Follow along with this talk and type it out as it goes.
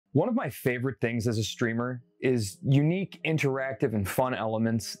One of my favorite things as a streamer is unique, interactive, and fun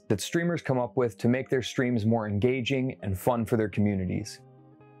elements that streamers come up with to make their streams more engaging and fun for their communities.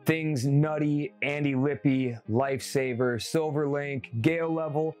 Things Nutty, Andy Lippy, Lifesaver, Silverlink, Gale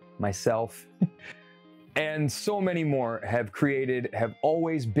Level, myself, and so many more have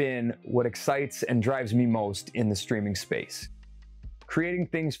always been what excites and drives me most in the streaming space. Creating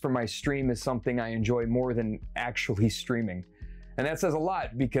things for my stream is something I enjoy more than actually streaming. And that says a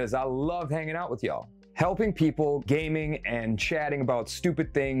lot because I love hanging out with y'all. Helping people, gaming, and chatting about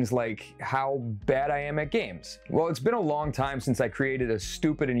stupid things like how bad I am at games. Well, it's been a long time since I created a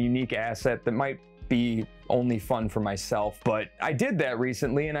stupid and unique asset that might be only fun for myself, but I did that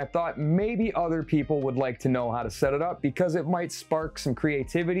recently and I thought maybe other people would like to know how to set it up because it might spark some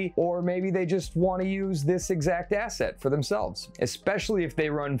creativity, or maybe they just want to use this exact asset for themselves, especially if they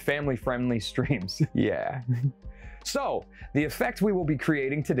run family-friendly streams. Yeah. So, the effect we will be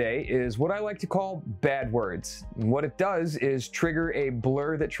creating today is what I like to call bad words. What it does is trigger a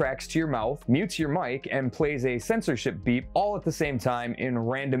blur that tracks to your mouth, mutes your mic, and plays a censorship beep all at the same time in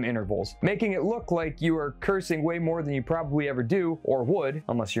random intervals, making it look like you are cursing way more than you probably ever do, or would,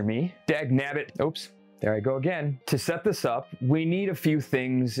 unless you're me. Dagnabbit. Oops. There I go again. To set this up, we need a few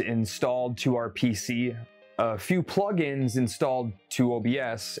things installed to our PC, a few plugins installed to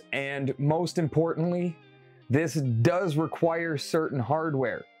OBS, and most importantly, this does require certain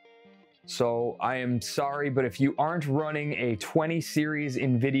hardware. So I am sorry, but if you aren't running a 20 series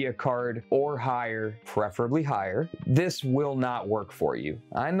NVIDIA card or higher, preferably higher, this will not work for you.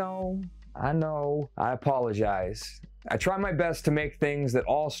 I know, I apologize. I try my best to make things that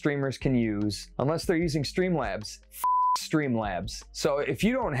all streamers can use, unless they're using Streamlabs. Streamlabs. So if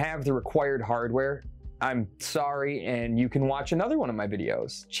you don't have the required hardware, I'm sorry, and you can watch another one of my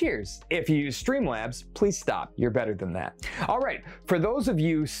videos. Cheers. If you use Streamlabs, please stop. You're better than that. All right, for those of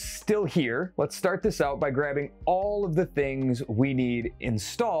you still here, let's start this out by grabbing all of the things we need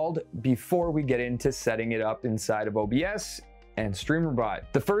installed before we get into setting it up inside of OBS and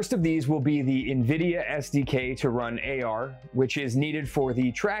Streamer.Bot. The first of these will be the NVIDIA SDK to run AR, which is needed for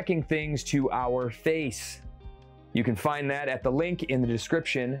the tracking things to our face. You can find that at the link in the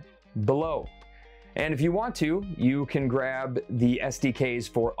description below. And if you want to, you can grab the SDKs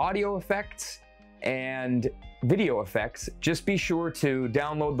for audio effects and video effects. Just be sure to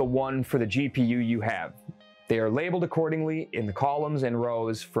download the one for the GPU you have. They are labeled accordingly in the columns and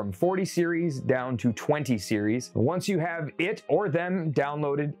rows from 40 series down to 20 series. Once you have it or them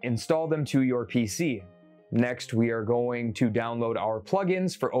downloaded, install them to your PC. Next, we are going to download our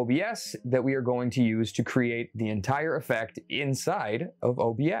plugins for OBS that we are going to use to create the entire effect inside of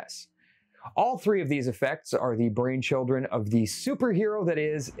OBS. All three of these effects are the brainchildren of the superhero that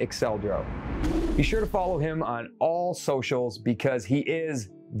is Exceldro. Be sure to follow him on all socials because he is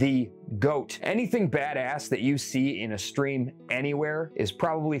the GOAT. Anything badass that you see in a stream anywhere is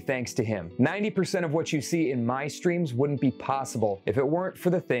probably thanks to him. 90% of what you see in my streams wouldn't be possible if it weren't for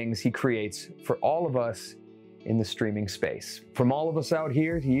the things he creates for all of us in the streaming space. From all of us out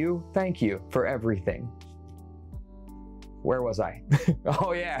here to you, thank you for everything. Where was I?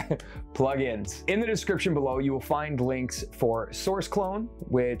 Oh yeah, plugins. In the description below, you will find links for Source Clone,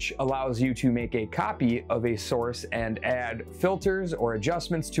 which allows you to make a copy of a source and add filters or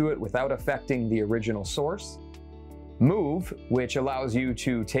adjustments to it without affecting the original source. Move, which allows you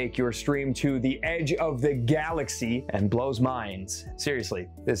to take your stream to the edge of the galaxy and blows minds. Seriously,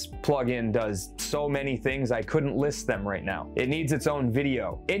 this plugin does so many things I couldn't list them right now. It needs its own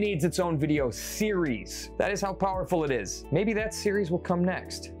video. It needs its own video series. That is how powerful it is. Maybe that series will come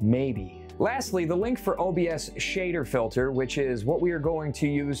next. Maybe. Lastly, the link for OBS shader filter, which is what we are going to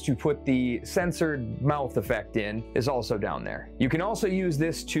use to put the censored mouth effect in, is also down there. You can also use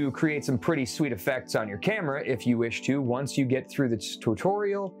this to create some pretty sweet effects on your camera if you wish to. Once you get through this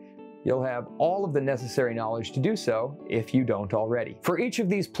tutorial, you'll have all of the necessary knowledge to do so if you don't already. For each of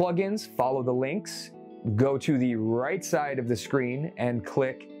these plugins, follow the links, go to the right side of the screen and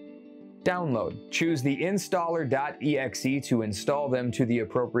click Download. Choose the installer.exe to install them to the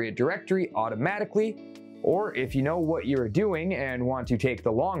appropriate directory automatically, or if you know what you're doing and want to take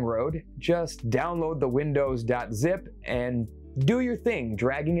the long road, just download the windows.zip and do your thing,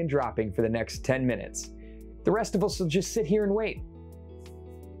 dragging and dropping for the next 10 minutes. The rest of us will just sit here and wait.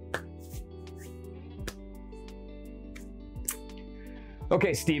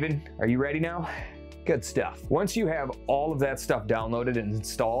 Okay, Steven, are you ready now? Good stuff. Once you have all of that stuff downloaded and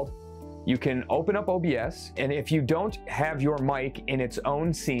installed, you can open up OBS, and if you don't have your mic in its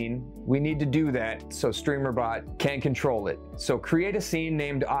own scene, we need to do that so Streamer.Bot can control it. So create a scene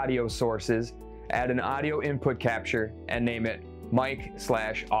named Audio Sources, add an audio input capture, and name it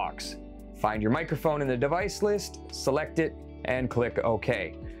mic/aux. Find your microphone in the device list, select it, and click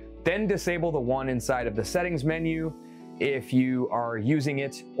OK. Then disable the one inside of the settings menu if you are using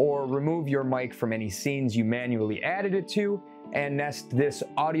it, or remove your mic from any scenes you manually added it to, and nest this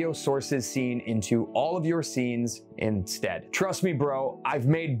audio sources scene into all of your scenes instead. Trust me, bro, I've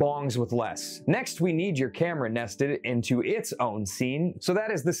made bongs with less. Next, we need your camera nested into its own scene, so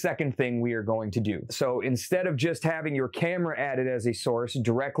that is the second thing we are going to do. So instead of just having your camera added as a source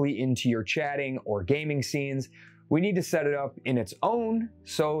directly into your chatting or gaming scenes, we need to set it up in its own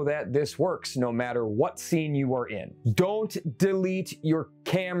so that this works no matter what scene you are in. Don't delete your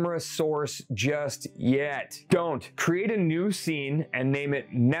camera source just yet. Don't. Create a new scene and name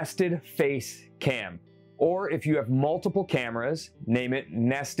it Nested Face Cam. Or if you have multiple cameras, name it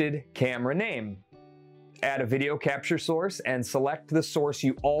Nested Camera Name. Add a video capture source and select the source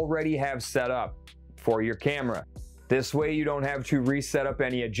you already have set up for your camera. This way you don't have to reset up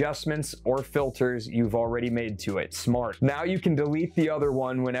any adjustments or filters you've already made to it. Smart. Now you can delete the other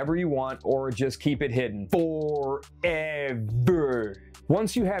one whenever you want, or just keep it hidden forever.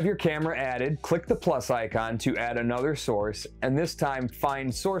 Once you have your camera added, click the plus icon to add another source, and this time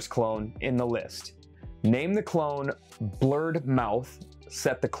find source clone in the list. Name the clone Blurred Mouth,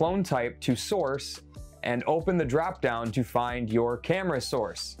 set the clone type to source, and open the drop-down to find your camera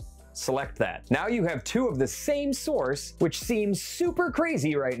source. Select that. Now you have two of the same source, which seems super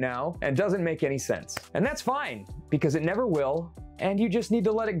crazy right now and doesn't make any sense. And that's fine, because it never will, and you just need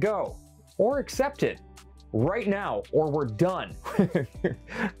to let it go. Or accept it. Right now, or we're done.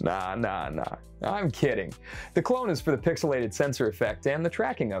 Nah. I'm kidding. The clone is for the pixelated sensor effect and the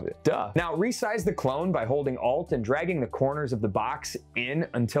tracking of it. Duh. Now resize the clone by holding Alt and dragging the corners of the box in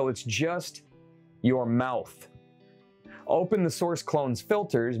until it's just your mouth. Open the source clone's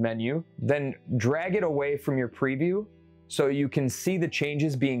filters menu, then drag it away from your preview so you can see the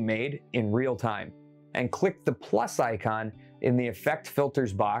changes being made in real time. And click the plus icon in the effect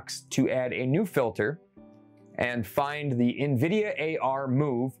filters box to add a new filter, and find the NVIDIA AR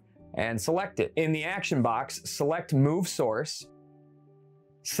Move and select it. In the action box, select Move Source,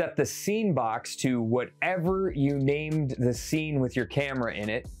 set the scene box to whatever you named the scene with your camera in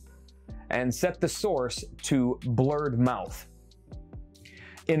it, and set the source to Blurred Mouth.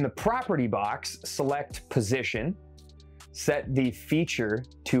 In the property box, select Position, set the feature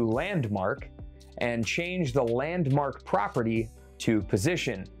to Landmark, and change the Landmark property to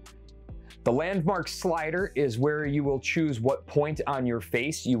Position. The Landmark slider is where you will choose what point on your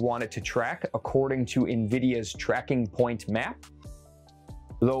face you want it to track according to NVIDIA's tracking point map.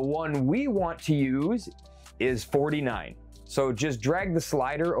 The one we want to use is 49. So just drag the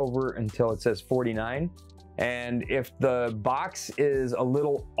slider over until it says 49, and if the box is a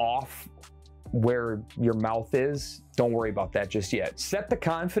little off where your mouth is, don't worry about that just yet. Set the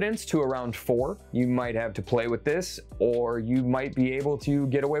confidence to around 4. You might have to play with this, or you might be able to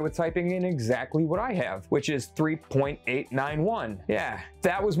get away with typing in exactly what I have, which is 3.891. Yeah,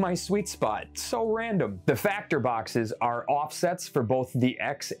 that was my sweet spot. So random. The factor boxes are offsets for both the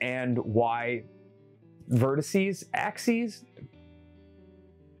X and Y vertices, axes,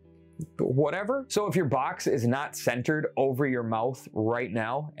 whatever. So if your box is not centered over your mouth right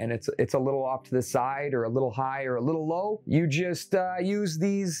now, and it's a little off to the side or a little high or a little low, you just use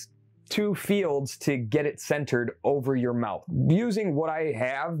these two fields to get it centered over your mouth. Using what I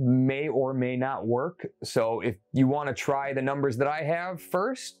have may or may not work. So if you want to try the numbers that I have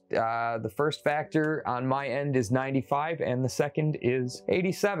first, the first factor on my end is 95 and the second is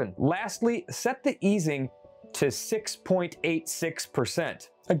 87. Lastly, set the easing to 6.86%.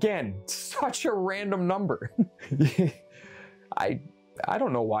 Again, such a random number. I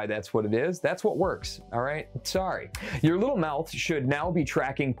don't know why that's what it is. That's what works, all right? Sorry. Your little mouth should now be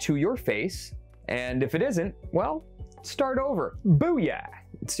tracking to your face, and if it isn't, well, start over. Booyah!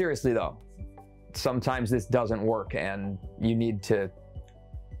 Seriously though, sometimes this doesn't work and you need to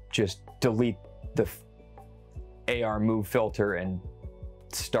just delete the AR Move filter and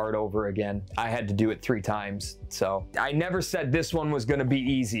start over again. I had to do it 3 times, so I never said this one was gonna be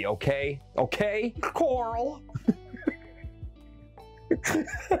easy, okay? Okay, Coral?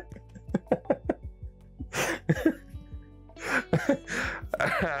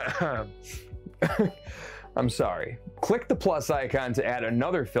 I'm sorry. Click the plus icon to add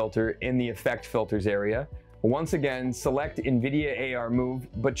another filter in the effect filters area. Once again, select NVIDIA AR Move,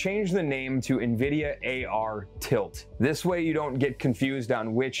 but change the name to NVIDIA AR Tilt. This way you don't get confused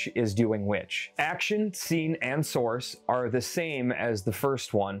on which is doing which. Action, scene, and source are the same as the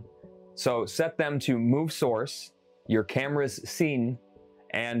first one, so set them to Move Source, your camera's scene,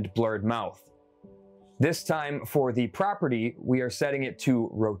 and Blurred Mouth. This time for the property, we are setting it to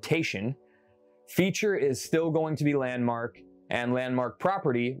rotation. Feature is still going to be landmark, and landmark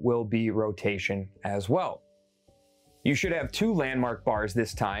property will be rotation as well. You should have 2 landmark bars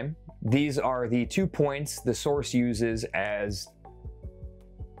this time. These are the 2 points the source uses as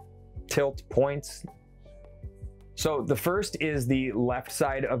tilt points. So the first is the left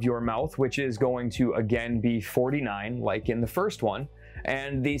side of your mouth, which is going to again be 49, like in the first one.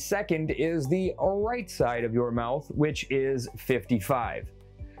 And the second is the right side of your mouth, which is 55.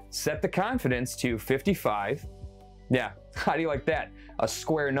 Set the confidence to 55. Yeah, how do you like that? A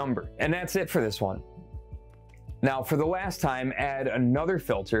square number. And that's it for this one. Now for the last time, add another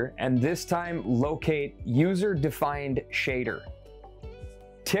filter, and this time locate user-defined shader.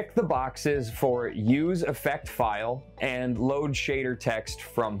 Tick the boxes for use effect file and load shader text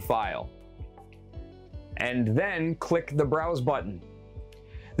from file. And then click the browse button.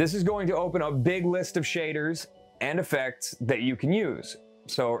 This is going to open a big list of shaders and effects that you can use.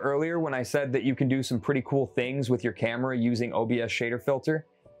 So earlier when I said that you can do some pretty cool things with your camera using OBS shader filter,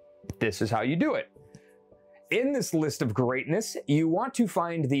 this is how you do it. In this list of greatness, you want to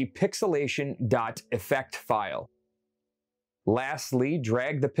find the pixelation.effect file. Lastly,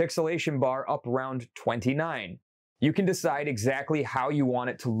 drag the pixelation bar up around 29. You can decide exactly how you want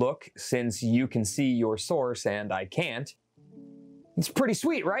it to look since you can see your source and I can't. It's pretty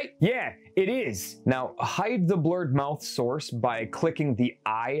sweet, right? Yeah, it is. Now, hide the blurred mouth source by clicking the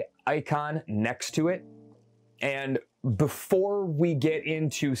eye icon next to it. And before we get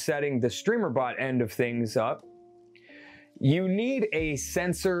into setting the Streamer.Bot end of things up, you need a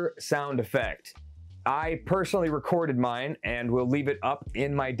censor sound effect. I personally recorded mine and will leave it up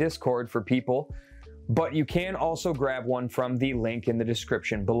in my Discord for people, but you can also grab one from the link in the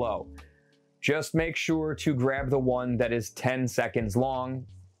description below. Just make sure to grab the one that is 10 seconds long,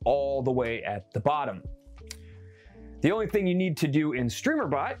 all the way at the bottom. The only thing you need to do in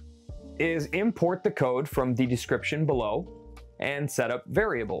Streamer.Bot is import the code from the description below and set up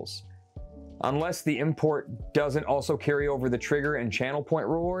variables. Unless the import doesn't also carry over the trigger and channel point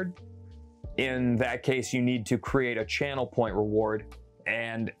reward, in that case you need to create a channel point reward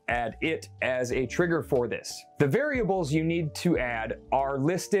and add it as a trigger for this. The variables you need to add are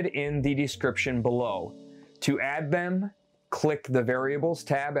listed in the description below. To add them, click the Variables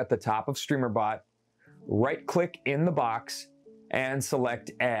tab at the top of Streamer.Bot, right-click in the box, and select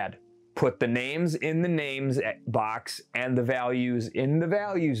Add. Put the names in the Names box and the values in the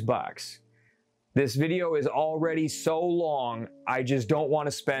Values box. This video is already so long, I just don't want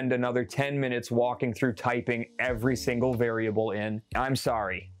to spend another 10 minutes walking through typing every single variable in. I'm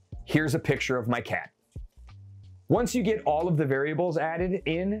sorry. Here's a picture of my cat. Once you get all of the variables added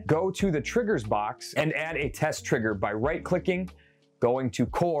in, go to the Triggers box and add a test trigger by right-clicking, going to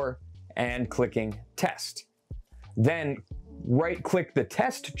Core, and clicking Test. Then right-click the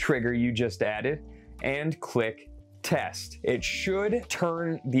test trigger you just added and click Test. It should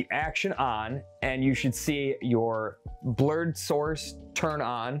turn the action on and you should see your blurred source turn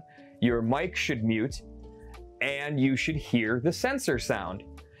on, your mic should mute, and you should hear the censor sound.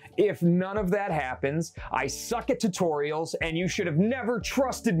 If none of that happens, I suck at tutorials and you should have never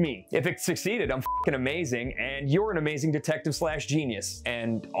trusted me. If it succeeded, I'm fucking amazing and you're an amazing detective/genius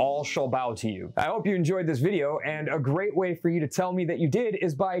and all shall bow to you. I hope you enjoyed this video, and a great way for you to tell me that you did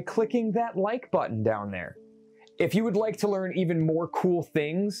is by clicking that like button down there. If you would like to learn even more cool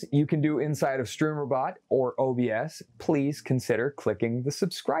things you can do inside of Streamer.Bot or OBS, please consider clicking the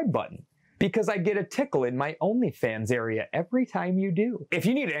subscribe button, because I get a tickle in my OnlyFans area every time you do. If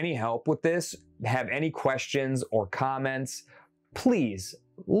you need any help with this, have any questions or comments, please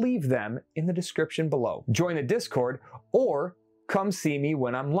leave them in the description below. Join the Discord or come see me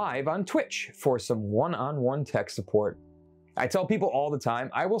when I'm live on Twitch for some one-on-one tech support. I tell people all the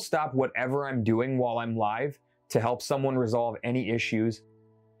time, I will stop whatever I'm doing while I'm live to help someone resolve any issues.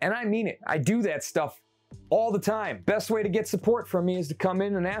 And I mean it. I do that stuff all the time. Best way to get support from me is to come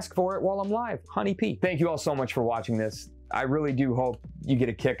in and ask for it while I'm live. Honey P. Thank you all so much for watching this. I really do hope you get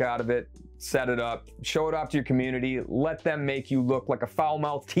a kick out of it. Set it up, show it off to your community, let them make you look like a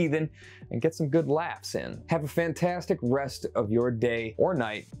foul-mouthed heathen, and get some good laughs in. Have a fantastic rest of your day or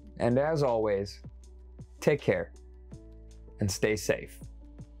night, and as always, take care and stay safe.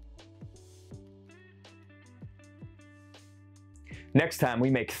 Next time we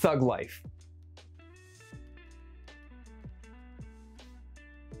make thug life.